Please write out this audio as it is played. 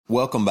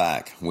Welcome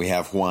back. We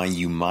have why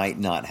you might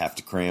not have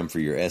to cram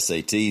for your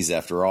SATs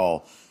after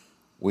all.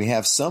 We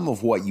have some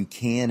of what you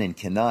can and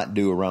cannot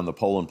do around the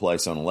polling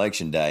place on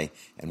Election Day,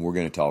 and we're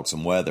going to talk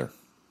some weather.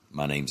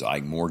 My name's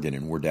Ike Morgan,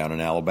 and we're down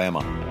in Alabama.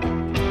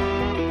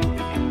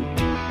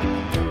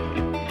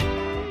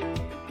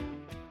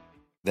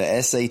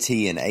 The SAT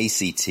and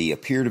ACT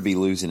appear to be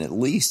losing at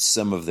least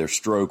some of their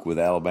stroke with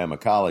Alabama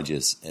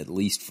colleges, at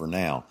least for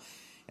now.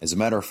 As a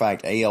matter of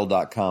fact,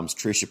 AL.com's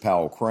Tricia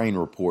Powell-Crane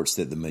reports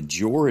that the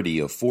majority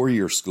of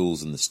four-year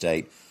schools in the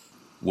state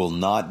will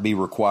not be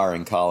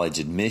requiring college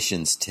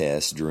admissions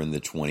tests during the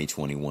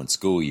 2021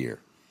 school year.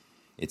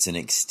 It's an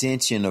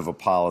extension of a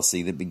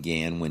policy that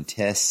began when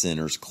test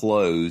centers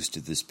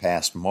closed this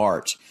past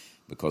March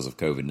because of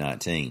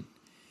COVID-19.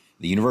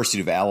 The University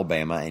of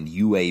Alabama and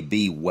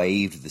UAB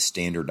waived the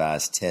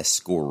standardized test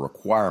score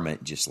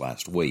requirement just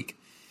last week.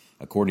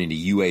 According to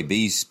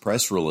UAB's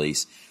press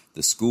release,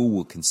 the school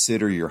will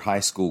consider your high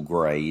school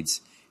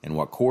grades and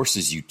what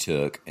courses you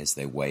took as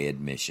they weigh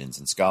admissions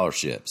and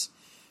scholarships.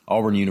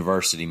 Auburn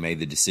University made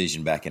the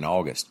decision back in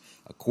August.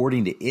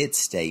 According to its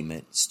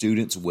statement,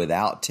 students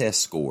without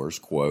test scores,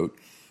 quote,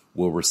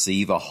 will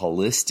receive a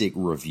holistic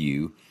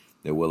review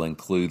that will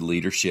include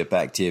leadership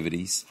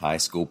activities, high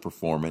school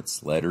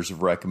performance, letters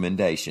of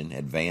recommendation,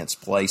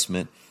 advanced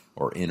placement,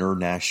 or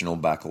international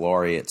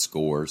baccalaureate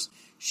scores,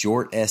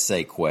 short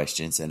essay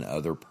questions, and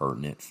other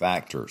pertinent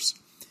factors.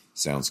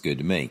 Sounds good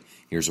to me.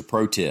 Here's a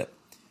pro tip.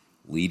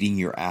 Leading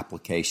your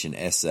application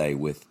essay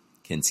with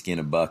 "can skin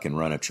a buck and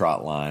run a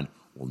trot line"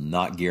 will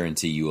not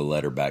guarantee you a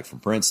letter back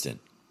from Princeton.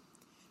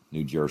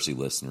 New Jersey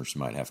listeners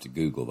might have to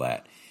Google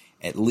that.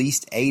 At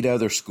least 8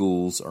 other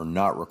schools are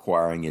not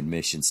requiring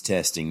admissions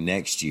testing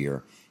next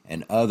year,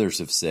 and others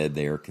have said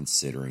they are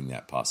considering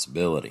that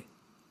possibility.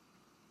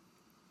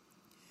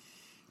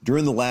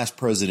 During the last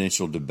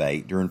presidential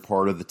debate, during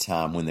part of the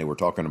time when they were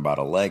talking about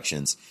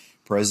elections,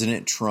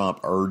 President Trump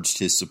urged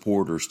his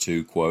supporters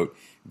to, quote,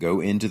 go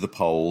into the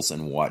polls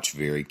and watch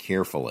very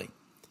carefully.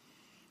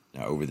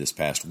 Now, over this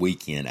past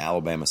weekend,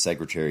 Alabama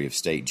Secretary of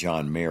State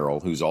John Merrill,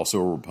 who's also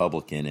a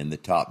Republican and the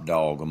top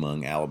dog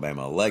among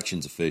Alabama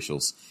elections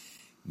officials,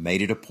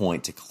 made it a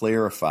point to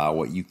clarify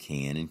what you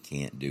can and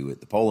can't do at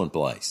the polling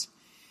place.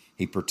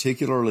 He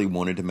particularly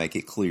wanted to make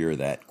it clear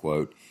that,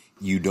 quote,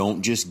 you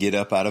don't just get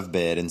up out of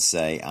bed and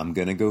say, I'm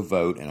going to go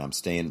vote and I'm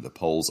staying at the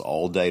polls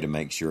all day to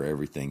make sure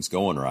everything's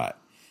going right,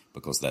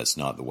 because that's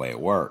not the way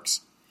it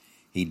works.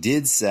 He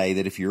did say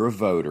that if you're a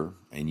voter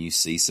and you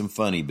see some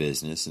funny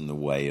business in the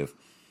way of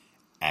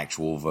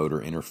actual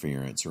voter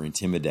interference or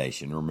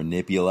intimidation or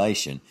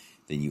manipulation,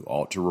 then you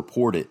ought to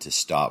report it to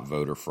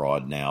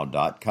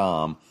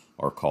StopVoterFraudNow.com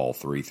or call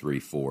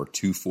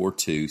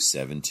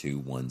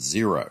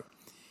 334-242-7210.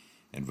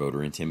 And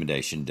voter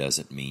intimidation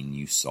doesn't mean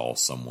you saw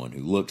someone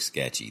who looked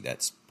sketchy.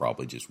 That's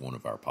probably just one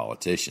of our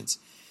politicians.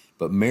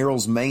 But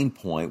Merrill's main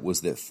point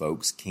was that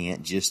folks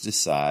can't just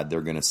decide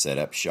they're going to set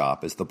up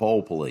shop as the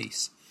poll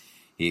police.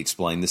 He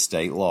explained the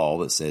state law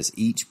that says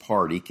each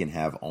party can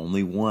have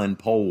only one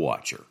poll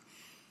watcher.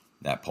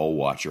 That poll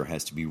watcher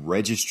has to be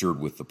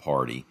registered with the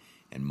party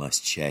and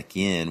must check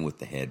in with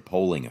the head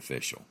polling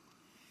official.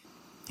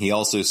 He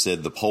also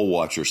said the poll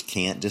watchers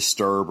can't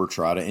disturb or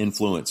try to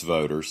influence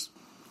voters.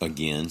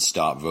 Again,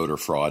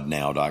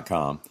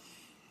 StopVoterFraudNow.com.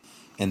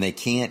 And they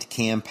can't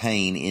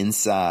campaign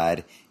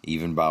inside,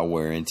 even by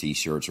wearing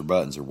T-shirts or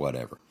buttons or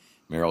whatever.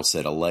 Merrill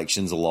said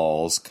elections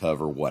laws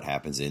cover what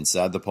happens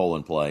inside the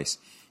polling place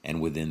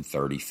and within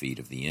 30 feet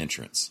of the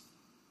entrance.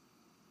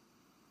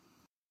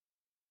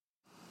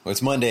 Well,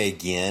 it's Monday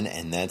again,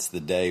 and that's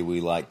the day we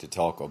like to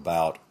talk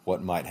about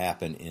what might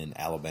happen in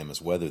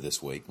Alabama's weather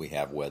this week. We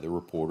have weather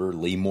reporter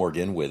Lee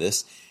Morgan with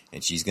us,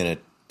 and she's going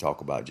to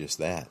talk about just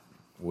that.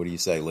 What do you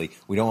say, Lee?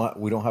 We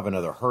don't have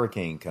another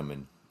hurricane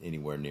coming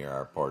anywhere near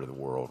our part of the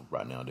world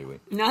right now, do we?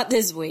 Not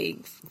this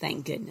week,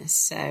 thank goodness.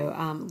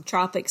 So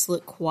tropics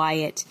look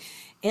quiet,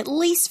 at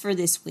least for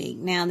this week.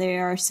 Now,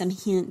 there are some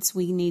hints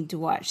we need to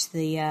watch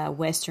the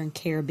Western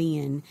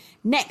Caribbean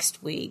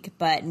next week,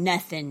 but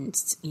nothing,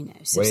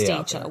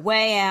 substantial.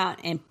 Way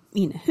out, and,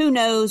 who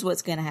knows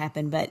what's going to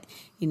happen. But,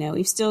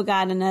 we've still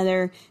got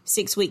another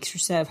 6 weeks or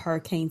so of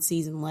hurricane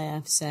season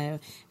left. So,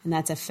 and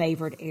that's a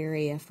favored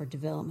area for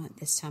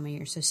development this time of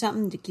year. So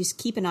something to just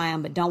keep an eye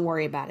on, but don't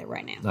worry about it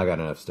right now. I got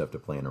enough stuff to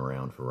plan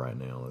around for right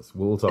now.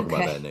 We'll talk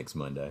about that next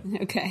Monday.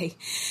 Okay.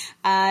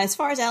 As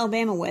far as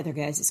Alabama weather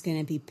goes, it's going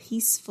to be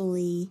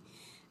peacefully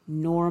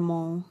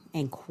normal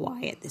and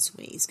quiet this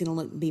week. It's going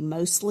to be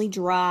mostly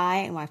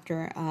dry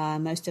after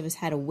most of us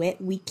had a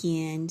wet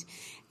weekend,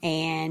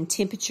 and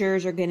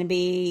temperatures are going to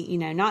be,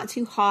 not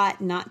too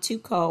hot, not too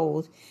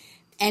cold.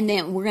 And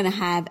then we're going to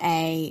have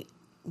a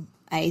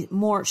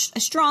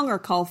stronger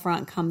cold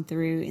front come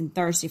through in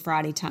Thursday,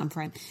 Friday time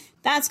frame.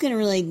 That's going to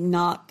really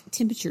knock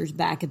temperatures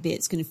back a bit.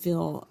 It's going to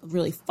feel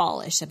really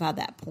fallish about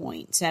that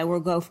point. So we'll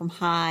go from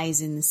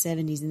highs in the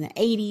 70s and the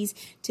 80s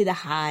to the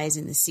highs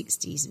in the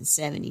 60s and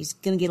 70s. It's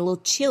going to get a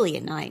little chilly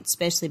at night,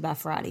 especially by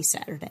Friday,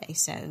 Saturday.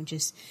 So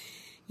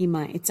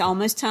it's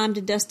almost time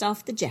to dust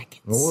off the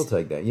jackets. Well, we'll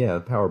take that. Yeah, the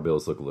power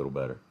bills look a little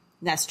better.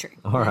 That's true.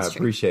 All right.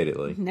 Appreciate it,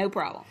 Lee. No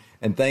problem.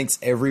 And thanks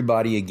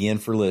everybody again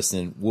for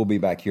listening. We'll be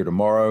back here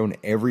tomorrow and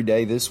every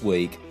day this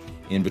week.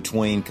 In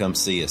between, come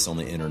see us on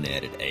the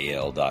internet at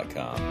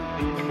al.com.